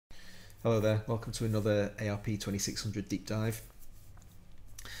Hello there, welcome to another ARP 2600 deep dive.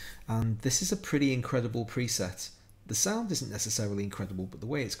 And this is a pretty incredible preset. The sound isn't necessarily incredible, but the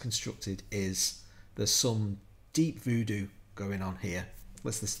way it's constructed is there's some deep voodoo going on here.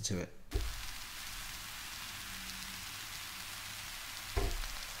 Let's listen to it.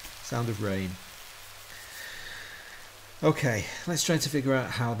 Sound of rain. Okay, let's try to figure out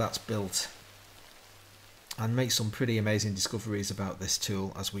how that's built and make some pretty amazing discoveries about this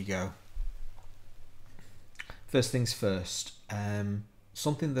tool as we go. First things first,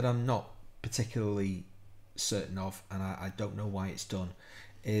 something that I'm not particularly certain of, and I don't know why it's done,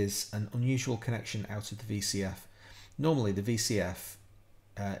 is an unusual connection out of the VCF. Normally the VCF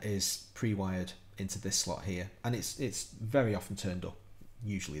is pre-wired into this slot here, and it's very often turned up,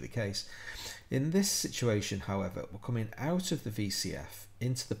 usually the case. In this situation, however, we're coming out of the VCF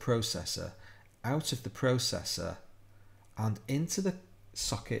into the processor, out of the processor, and into the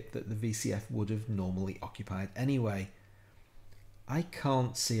socket that the VCF would have normally occupied anyway. I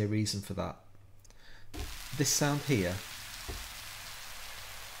can't see a reason for that. This sound here,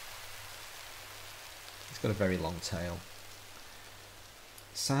 it's got a very long tail.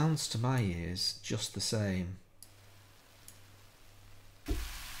 Sounds to my ears just the same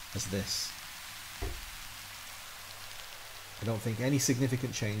as this. I don't think any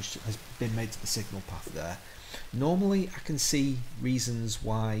significant change has been made to the signal path there. Normally I can see reasons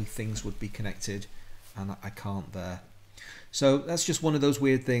why things would be connected, and I can't there. So that's just one of those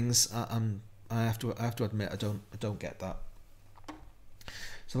weird things. I have to admit I don't get that.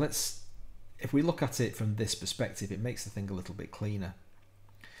 So if we look at it from this perspective, it makes the thing a little bit cleaner.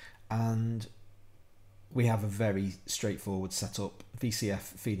 And we have a very straightforward setup. VCF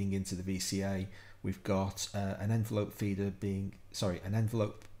feeding into the VCA. We've got an envelope feeder being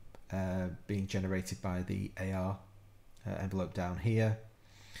generated by the AR envelope down here.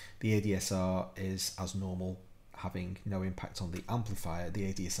 The ADSR is as normal, having no impact on the amplifier.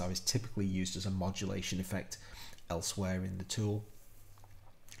 The ADSR is typically used as a modulation effect elsewhere in the tool.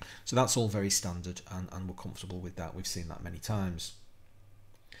 So that's all very standard, and we're comfortable with that. We've seen that many times.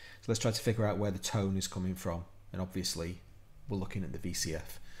 So let's try to figure out where the tone is coming from, and obviously we're looking at the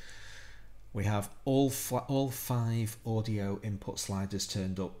VCF. We have all 5 audio input sliders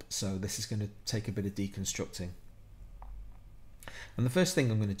turned up, so this is going to take a bit of deconstructing. And the first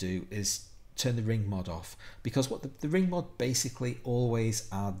thing I'm going to do is turn the ring mod off, because what the ring mod basically always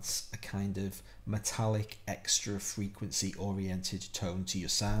adds a kind of metallic extra frequency oriented tone to your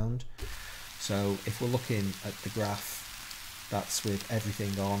sound. So if we're looking at the graph, that's with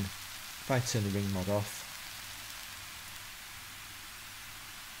everything on. If I turn the ring mod off,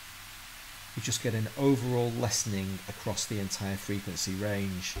 you just get an overall lessening across the entire frequency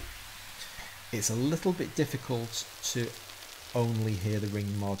range. It's a little bit difficult to only hear the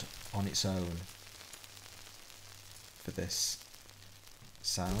ring mod on its own for this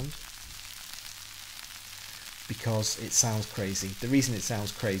sound, because it sounds crazy. The reason it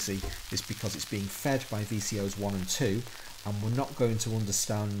sounds crazy is because it's being fed by VCOs 1 and 2, and we're not going to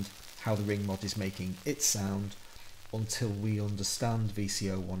understand how the ring mod is making its sound until we understand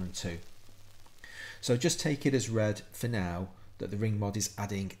VCO 1 and 2. So just take it as read for now that the ring mod is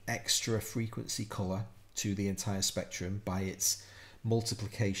adding extra frequency colour to the entire spectrum by its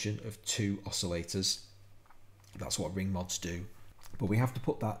multiplication of 2 oscillators. That's what ring mods do. But we have to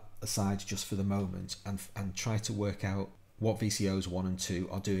put that aside just for the moment and try to work out what VCOs 1 and 2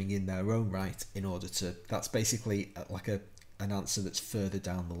 are doing in their own right in order to... That's basically like an answer that's further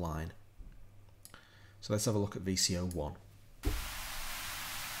down the line. So let's have a look at VCO 1.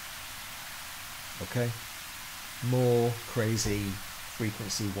 Okay, more crazy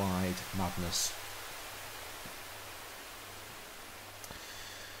frequency wide madness.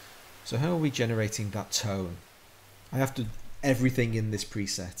 So how are we generating that tone? Everything in this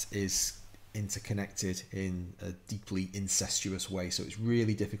preset is interconnected in a deeply incestuous way, so it's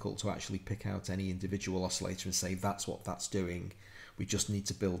really difficult to actually pick out any individual oscillator and say that's what that's doing. We just need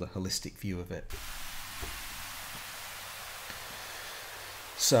to build a holistic view of it.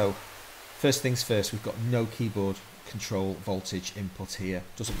 So first things first, we've got no keyboard control voltage input here.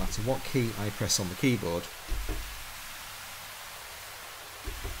 Doesn't matter what key I press on the keyboard,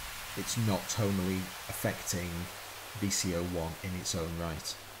 it's not tonally affecting VCO1 in its own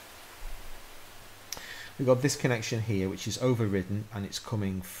right. We've got this connection here which is overridden, and it's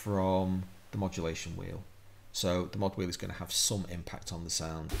coming from the modulation wheel. So the mod wheel is going to have some impact on the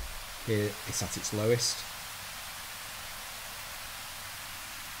sound. Here it's at its lowest,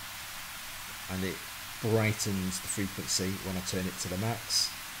 and it brightens the frequency when I turn it to the max,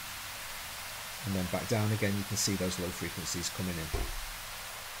 and then back down again. You can see those low frequencies coming in.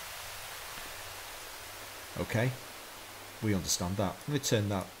 Okay, we understand that. I'm going to turn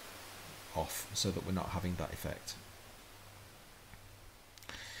that off so that we're not having that effect.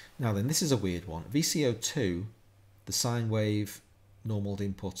 Now then, this is a weird one. VCO2, the sine wave normaled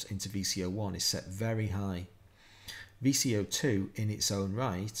input into VCO1 is set very high. VCO2 in its own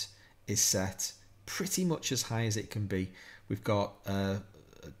right is set pretty much as high as it can be. We've got a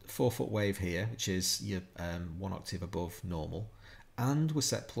 4-foot wave here, which is your 1 octave above normal, and we're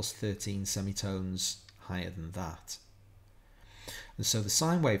set plus 13 semitones higher than that. And so the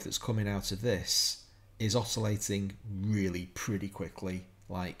sine wave that's coming out of this is oscillating really pretty quickly,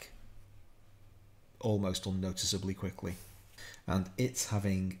 like almost unnoticeably quickly. And it's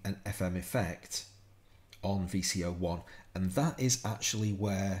having an FM effect on VCO1, and that is actually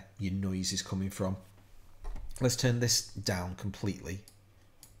where your noise is coming from. Let's turn this down completely.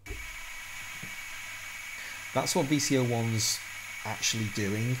 That's what VCO1's actually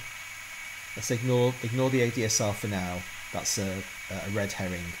doing. Let's ignore the ADSR for now. That's a red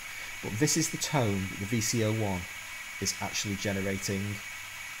herring. But this is the tone that the VCO1 is actually generating,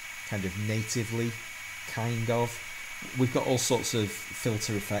 kind of natively, kind of. We've got all sorts of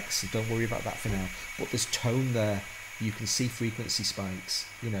filter effects, so don't worry about that for now. But this tone there, you can see frequency spikes.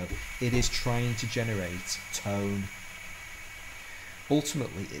 You know, it is trying to generate tone.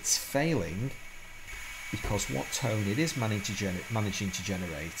 Ultimately, it's failing because what tone it is managing to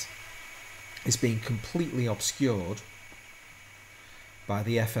generate is being completely obscured by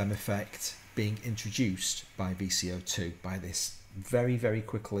the FM effect being introduced by VCO2, by this very, very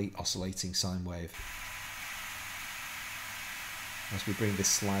quickly oscillating sine wave. As we bring this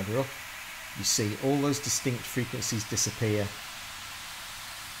slider up, you see all those distinct frequencies disappear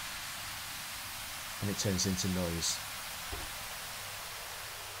and it turns into noise.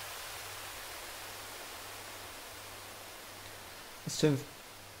 Let's turn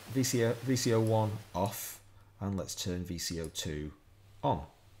VCO1 off and let's turn VCO2 on.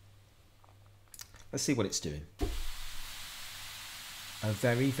 Let's see what it's doing. A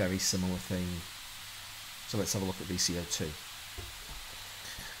very, very similar thing. So let's have a look at VCO2.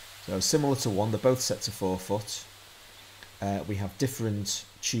 So similar to 1, they're both set to 4-foot. We have different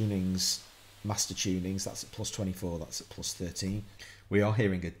tunings, master tunings. That's at plus 24, that's at plus 13. We are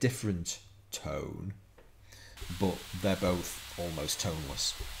hearing a different tone, but they're both almost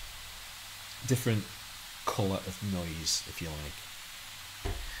toneless. Different colour of noise, if you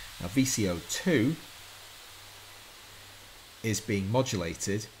like. Now VCO2 is being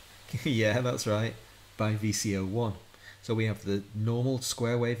modulated, yeah, that's right, by VCO1. So we have the normal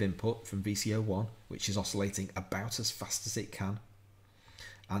square wave input from VCO1, which is oscillating about as fast as it can,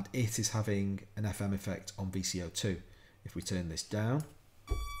 and it is having an FM effect on VCO2. If we turn this down,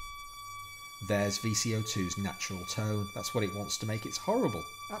 there's VCO2's natural tone. That's what it wants to make. It's horrible,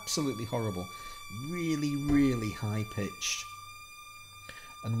 absolutely horrible, really, really high pitched.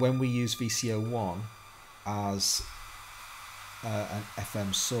 And when we use VCO1 as an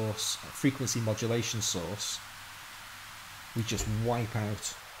FM source, a frequency modulation source, we just wipe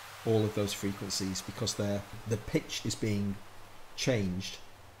out all of those frequencies because the pitch is being changed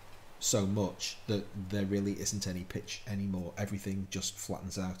so much that there really isn't any pitch anymore. Everything just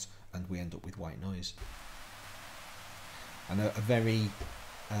flattens out and we end up with white noise. And a very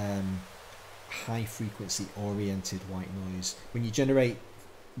high frequency oriented white noise. When you generate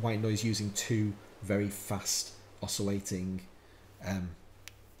white noise using two very fast oscillating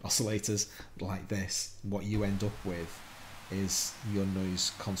oscillators like this, what you end up with is your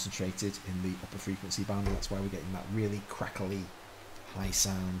noise concentrated in the upper frequency band, and that's why we're getting that really crackly high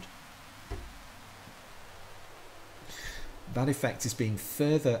sound. That effect is being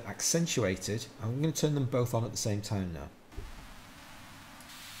further accentuated. I'm going to turn them both on at the same time now.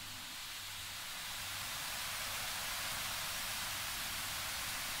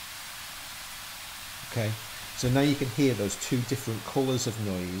 Okay, so now you can hear those two different colours of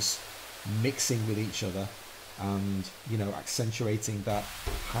noise mixing with each other and, you know, accentuating that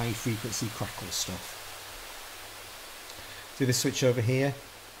high frequency crackle stuff. Do this switch over here,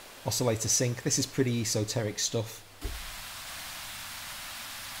 oscillator sync. This is pretty esoteric stuff.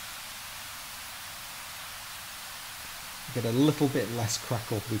 Get a little bit less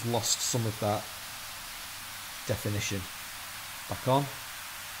crackle. We've lost some of that definition. Back on.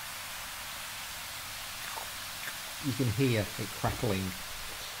 You can hear it crackling.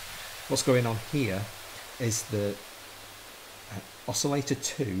 What's going on here is that oscillator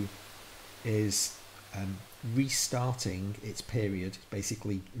 2 is restarting its period,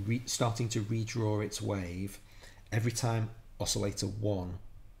 basically starting to redraw its wave every time oscillator 1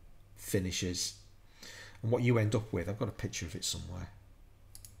 finishes. And what you end up with, I've got a picture of it somewhere.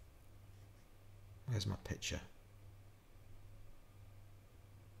 Where's my picture?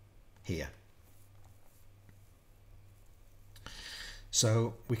 Here.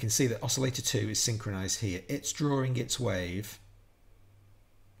 So we can see that oscillator 2 is synchronized here. It's drawing its wave,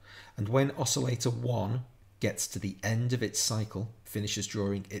 and when oscillator 1 gets to the end of its cycle, finishes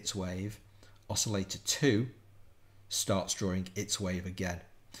drawing its wave, oscillator 2 starts drawing its wave again.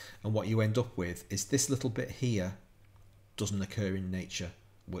 And what you end up with is this little bit here doesn't occur in nature.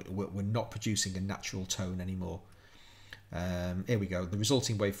 We're not producing a natural tone anymore. Here we go. The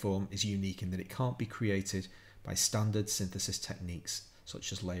resulting waveform is unique in that it can't be created by standard synthesis techniques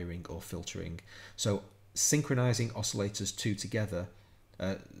such as layering or filtering. So synchronizing oscillators two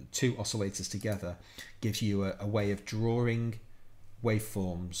oscillators together gives you a way of drawing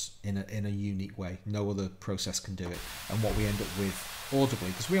waveforms in a unique way. No other process can do it. And what we end up with audibly,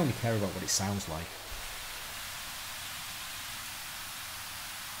 because we only care about what it sounds like,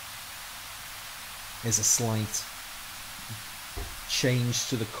 is a slight change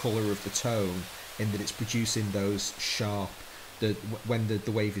to the colour of the tone, in that it's producing those sharp, when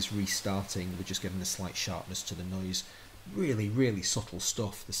the wave is restarting, we're just getting a slight sharpness to the noise. Really, really subtle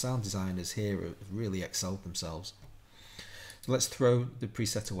stuff. The sound designers here have really excelled themselves. So let's throw the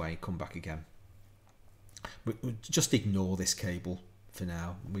preset away and come back again. Just ignore this cable for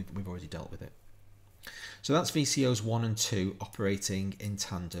now. We've already dealt with it. So that's VCOs 1 and 2 operating in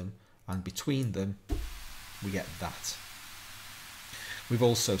tandem, and between them we get that. We've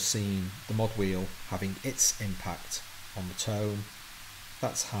also seen the mod wheel having its impact on the tone.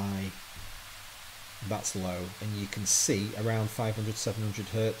 That's high, that's low, and you can see around 500-700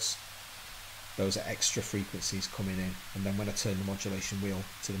 Hertz, those are extra frequencies coming in, and then when I turn the modulation wheel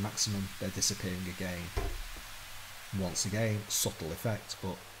to the maximum, they're disappearing again. Once again, subtle effect,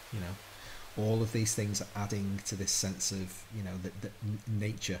 but you know, all of these things are adding to this sense of, you know, that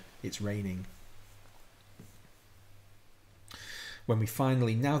nature, it's raining. When we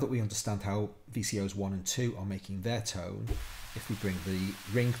finally, now that we understand how VCOs 1 and 2 are making their tone, if we bring the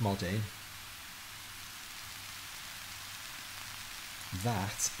ring mod in,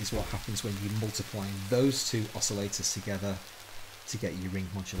 that is what happens when you multiply those two oscillators together to get your ring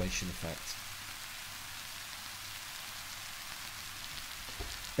modulation effect.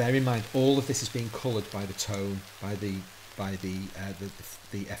 Bear in mind, all of this is being coloured by the tone, by the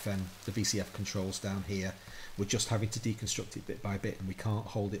FM, the VCF controls down here. We're just having to deconstruct it bit by bit, and we can't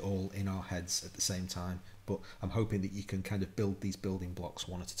hold it all in our heads at the same time. But I'm hoping that you can kind of build these building blocks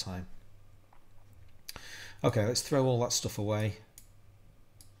one at a time. Okay, let's throw all that stuff away.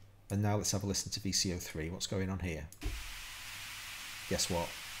 And now let's have a listen to VCO 3. What's going on here? Guess what?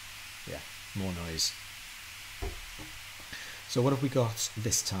 Yeah, more noise. So what have we got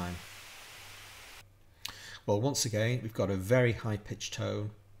this time? Well, once again, we've got a very high pitch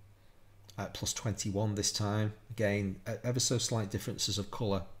tone at +21 this time. Again, ever so slight differences of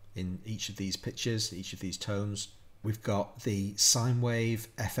colour in each of these pitches, each of these tones. We've got the sine wave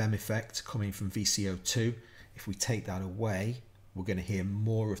FM effect coming from VCO 2. If we take that away, we're going to hear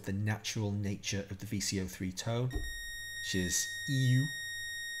more of the natural nature of the VCO 3 tone, which is EU.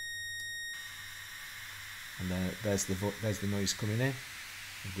 And there's the noise coming in.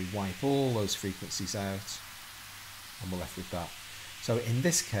 And we wipe all those frequencies out, and we're left with that. So in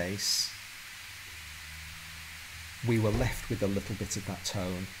this case, we were left with a little bit of that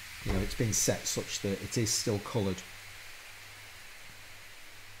tone. You know, it's been set such that it is still coloured.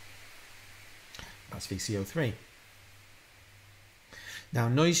 That's VCO 3. Now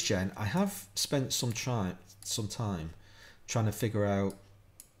noise gen, I have spent some time trying to figure out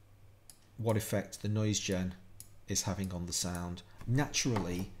what effect the noise gen is having on the sound.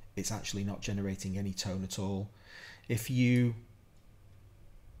 Naturally, it's actually not generating any tone at all. There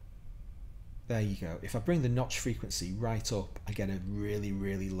you go. If I bring the notch frequency right up, I get a really,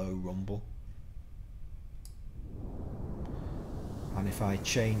 really low rumble. And if I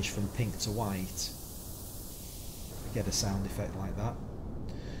change from pink to white, I get a sound effect like that.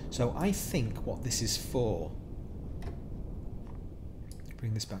 So I think what this is for,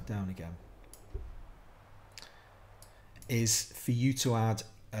 bring this back down again, is for you to add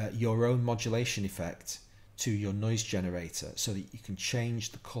your own modulation effect to your noise generator so that you can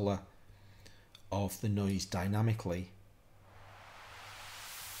change the colour of the noise dynamically,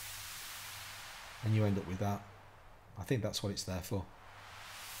 and you end up with that. I think that's what it's there for.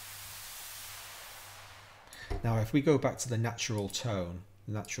 Now if we go back to the natural tone,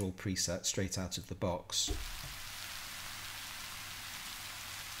 the natural preset straight out of the box,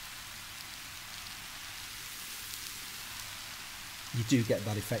 you do get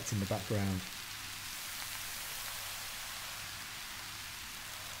that effect in the background.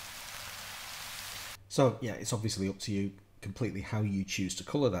 So yeah, it's obviously up to you completely how you choose to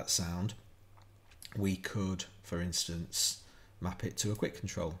colour that sound. We could, for instance, map it to a quick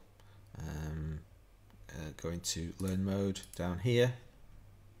control. Going to learn mode down here.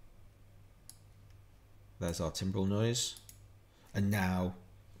 There's our timbral noise, and now,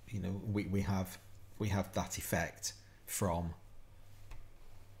 you know, we have that effect from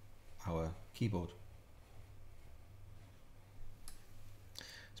our keyboard.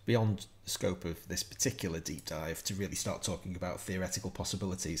 It's beyond the scope of this particular deep dive to really start talking about theoretical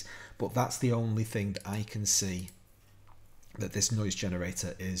possibilities, but that's the only thing that I can see that this noise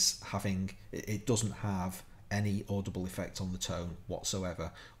generator is having. It doesn't have any audible effect on the tone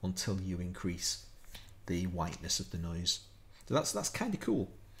whatsoever until you increase the whiteness of the noise. So that's kind of cool.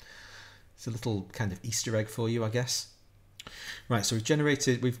 It's a little kind of Easter egg for you, I guess. Right, so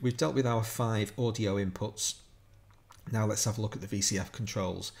we've dealt with our 5 audio inputs. Now let's have a look at the VCF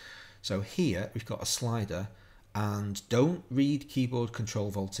controls. So here we've got a slider, and don't read keyboard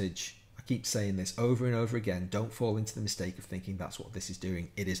control voltage. I keep saying this over and over again. Don't fall into the mistake of thinking that's what this is doing.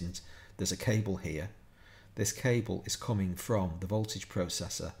 It isn't. There's a cable here. This cable is coming from the voltage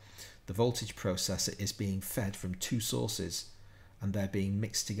processor. The voltage processor is being fed from 2 sources, and they're being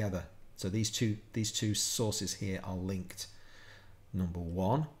mixed together. So these two sources here are linked. Number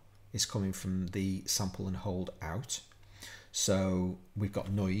 1 is coming from the sample and hold out. So we've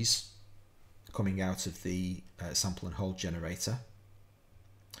got noise coming out of the sample and hold generator,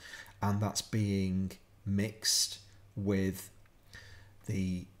 and that's being mixed with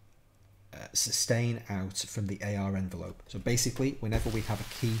the sustain out from the AR envelope. So basically, whenever we have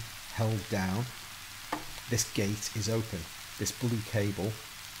a key held down, this gate is open. This blue cable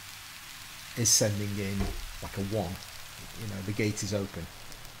is sending in like a 1. You know, the gate is open.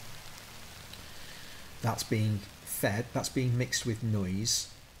 That's being fed, that's being mixed with noise,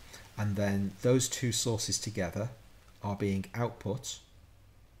 and then those 2 sources together are being output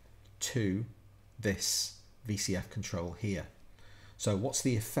to this VCF control here. So what's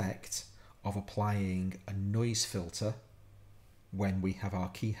the effect of applying a noise filter when we have our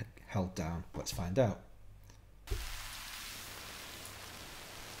key held down? Let's find out.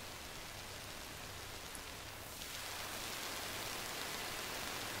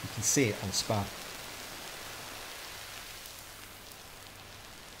 You can see it on span.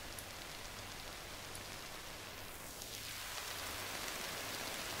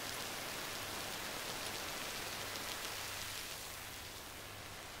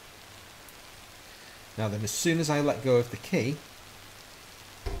 Now then, as soon as I let go of the key,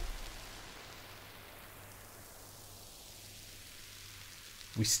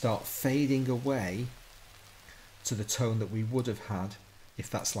 we start fading away to the tone that we would have had if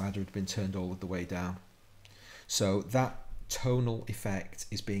that slider had been turned all of the way down. So that tonal effect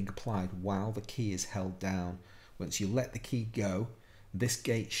is being applied while the key is held down. Once you let the key go, this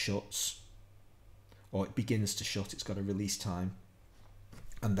gate shuts, or it begins to shut, it's got a release time,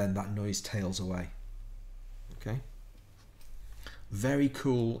 and then that noise tails away. Okay, very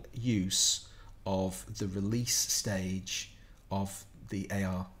cool use of the release stage of the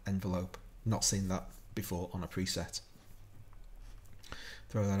AR envelope. Not seen that before on a preset.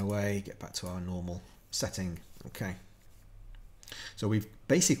 Throw that away, get back to our normal setting. Okay, so we've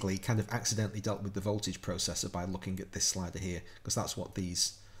basically kind of accidentally dealt with the voltage processor by looking at this slider here, because that's what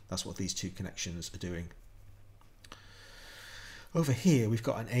these 2 connections are doing. Over here we've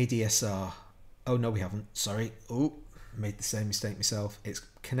got an ADSR. Oh no, we haven't, sorry. Oh, made the same mistake myself. It's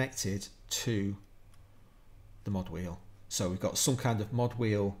connected to the mod wheel. So we've got some kind of mod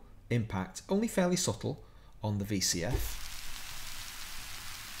wheel impact, only fairly subtle, on the VCF.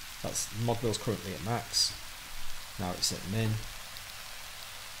 That's mod wheel's currently at max. Now it's at min.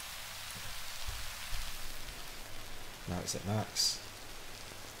 Now it's at max.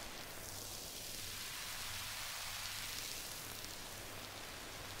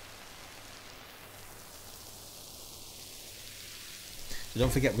 So don't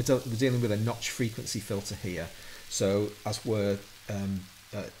forget, we're dealing with a notch frequency filter here. So as we're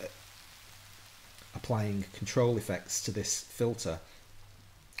applying control effects to this filter,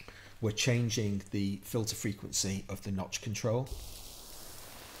 we're changing the filter frequency of the notch control.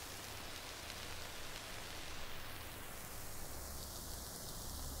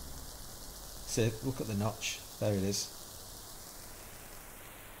 So look at the notch, there it is.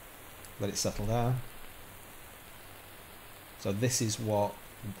 Let it settle down. So this is what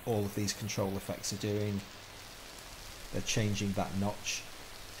all of these control effects are doing. They're changing that notch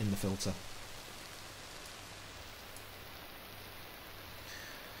in the filter.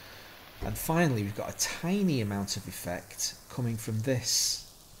 And finally, we've got a tiny amount of effect coming from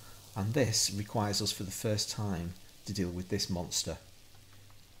this And this requires us for the first time to deal with this monster.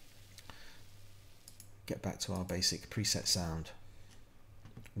 Get back to our basic preset sound.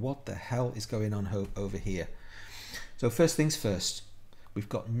 What the hell is going on over here? So first things first, we've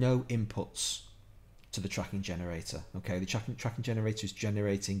got no inputs to the tracking generator. Okay, the tracking generator is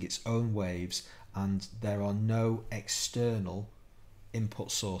generating its own waves, and there are no external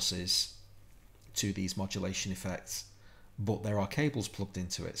input sources to these modulation effects, but there are cables plugged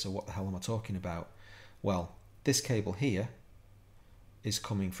into it. So what the hell am I talking about? Well, this cable here is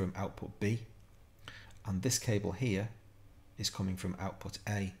coming from output B, and this cable here is coming from output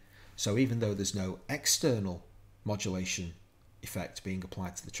A. So even though there's no external modulation effect being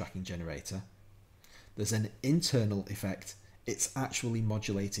applied to the tracking generator, there's an internal effect. It's actually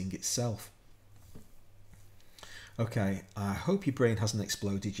modulating itself. Okay, I hope your brain hasn't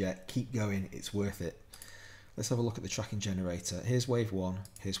exploded yet. Keep going, it's worth it. Let's have a look at the tracking generator. Here's wave 1,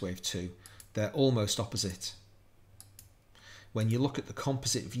 here's wave 2. They're almost opposite. When you look at the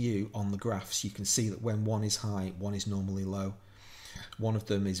composite view on the graphs, you can see that when one is high, one is normally low. One of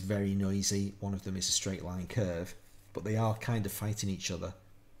them is very noisy, one of them is a straight line curve, but they are kind of fighting each other.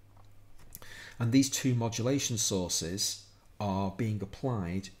 And these two modulation sources are being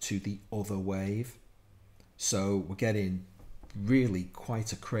applied to the other wave. So we're getting really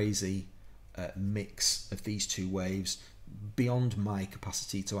quite a crazy mix of these two waves, beyond my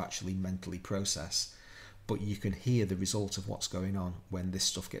capacity to actually mentally process. But you can hear the result of what's going on when this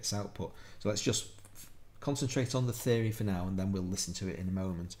stuff gets output. So let's just concentrate on the theory for now, and then we'll listen to it in a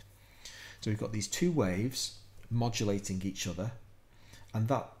moment. So we've got these two waves modulating each other, and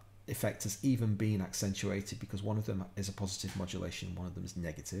that effect has even been accentuated because one of them is a positive modulation, one of them is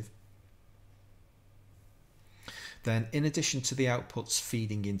negative. Then in addition to the outputs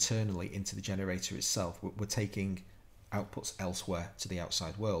feeding internally into the generator itself, we're taking outputs elsewhere to the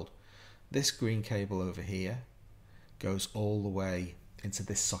outside world. This green cable over here goes all the way into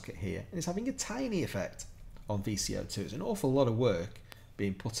this socket here, and it's having a tiny effect on VCO2. It's an awful lot of work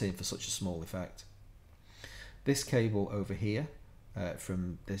being put in for such a small effect. This cable over here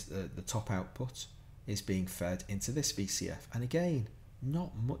from this, the top output is being fed into this VCF, and again,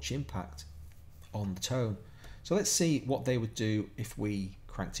 not much impact on the tone. So let's see what they would do if we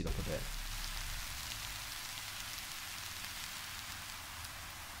cranked it up a bit.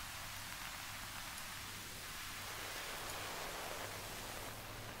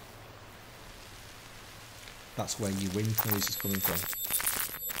 That's where your wind noise is coming from.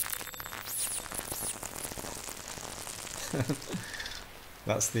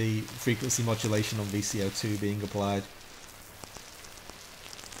 That's the frequency modulation on VCO2 being applied.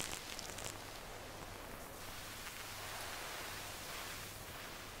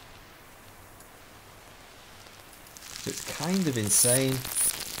 So it's kind of insane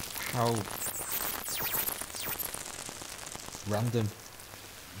how random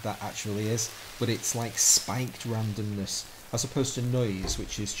that actually is, but it's like spiked randomness as opposed to noise,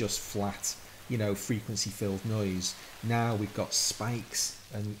 which is just flat, you know, frequency filled noise. Now we've got spikes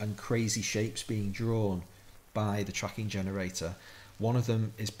and crazy shapes being drawn by the tracking generator. One of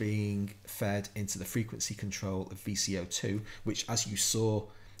them is being fed into the frequency control of VCO2, which, as you saw,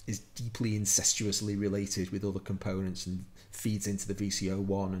 is deeply incestuously related with other components and feeds into the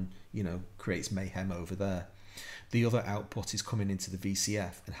VCO1 and, you know, creates mayhem over there. The other output is coming into the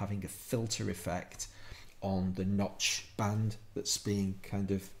VCF and having a filter effect on the notch band that's being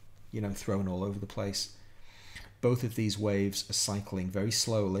kind of, you know, thrown all over the place. Both of these waves are cycling very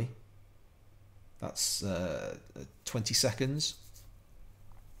slowly. That's 20 seconds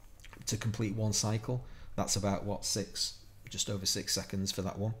to complete one cycle. That's about, what, just over 6 seconds for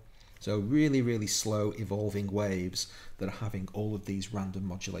that one. So really, really slow evolving waves that are having all of these random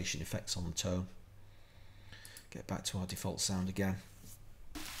modulation effects on the tone. Get back to our default sound again.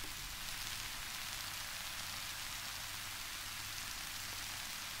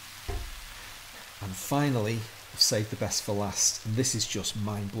 And finally, I've saved the best for last, and this is just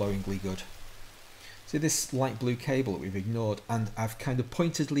mind-blowingly good. See this light blue cable that we've ignored, and I've kind of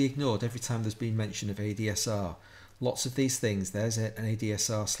pointedly ignored every time there's been mention of ADSR. Lots of these things, there's an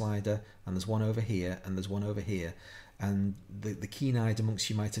ADSR slider, and there's one over here, and there's one over here, and the keen-eyed amongst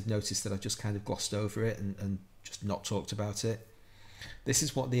you might have noticed that I've just kind of glossed over it and just not talked about it. This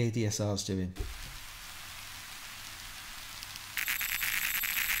is what the ADSR is doing.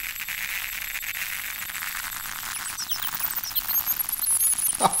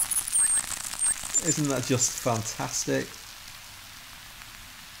 Isn't that just fantastic?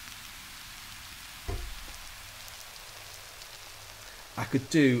 I could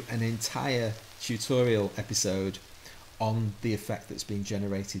do an entire tutorial episode on the effect that's being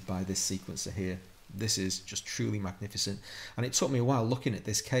generated by this sequencer here. This is just truly magnificent. And it took me a while looking at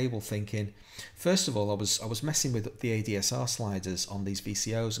this cable, thinking, first of all, I was messing with the ADSR sliders on these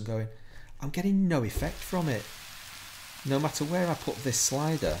VCOs and going, I'm getting no effect from it. No matter where I put this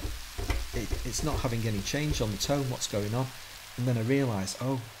slider, it's not having any change on the tone, what's going on. And then I realised,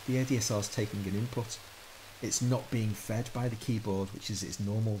 oh, the ADSR is taking an input. It's not being fed by the keyboard, which is its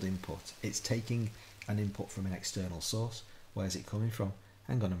normal input. It's taking an input from an external source. Where's it coming from?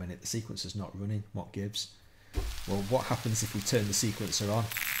 Hang on a minute, the sequencer's not running. What gives? Well, what happens if we turn the sequencer on?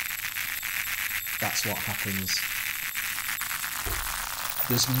 That's what happens.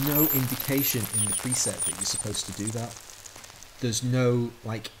 There's no indication in the preset that you're supposed to do that. There's no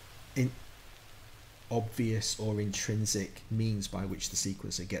obvious or intrinsic means by which the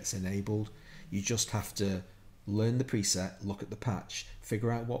sequencer gets enabled. You just have to learn the preset, look at the patch,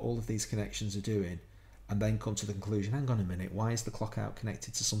 figure out what all of these connections are doing, and then come to the conclusion, hang on a minute, why is the clock out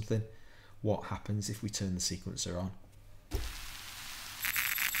connected to something? What happens if we turn the sequencer on?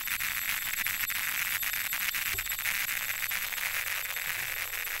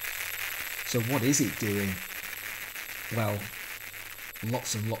 So what is it doing? Well,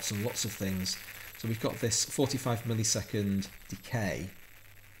 lots and lots and lots of things. So we've got this 45 millisecond decay,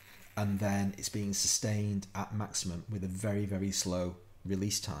 and then it's being sustained at maximum with a very, very slow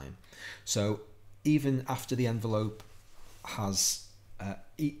release time. So even after the envelope has,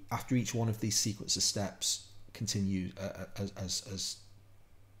 after each one of these sequencer steps continues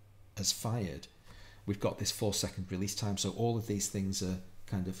as fired, we've got this 4-second release time. So all of these things are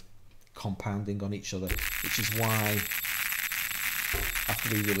kind of compounding on each other, which is why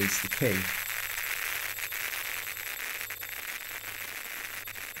after we release the key,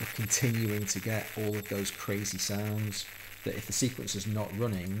 we're continuing to get all of those crazy sounds that if the sequencer's not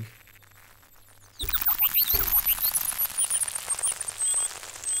running,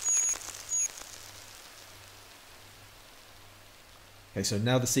 okay, so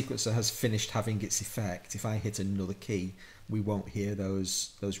now the sequencer has finished having its effect. If I hit another key, we won't hear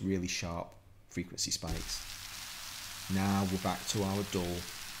those really sharp frequency spikes. Now we're back to our dull,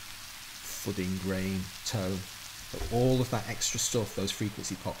 thudding grain tone. But all of that extra stuff, those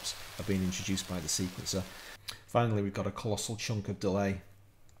frequency pops, are being introduced by the sequencer. Finally, we've got a colossal chunk of delay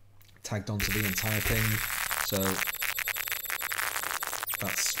tagged onto the entire thing. So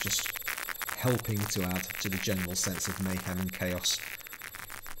that's just helping to add to the general sense of mayhem and chaos.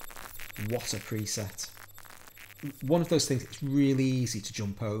 What a preset. One of those things that's really easy to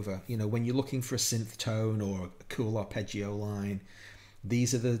jump over. You know, when you're looking for a synth tone or a cool arpeggio line,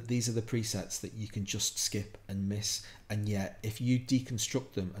 these are the presets that you can just skip and miss. And yet, if you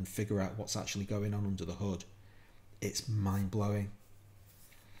deconstruct them and figure out what's actually going on under the hood, it's mind-blowing.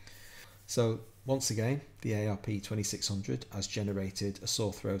 So once again, the ARP 2600 has generated a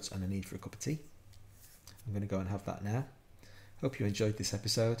sore throat and a need for a cup of tea. I'm going to go and have that now. Hope you enjoyed this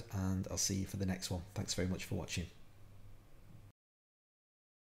episode, and I'll see you for the next one. Thanks very much for watching.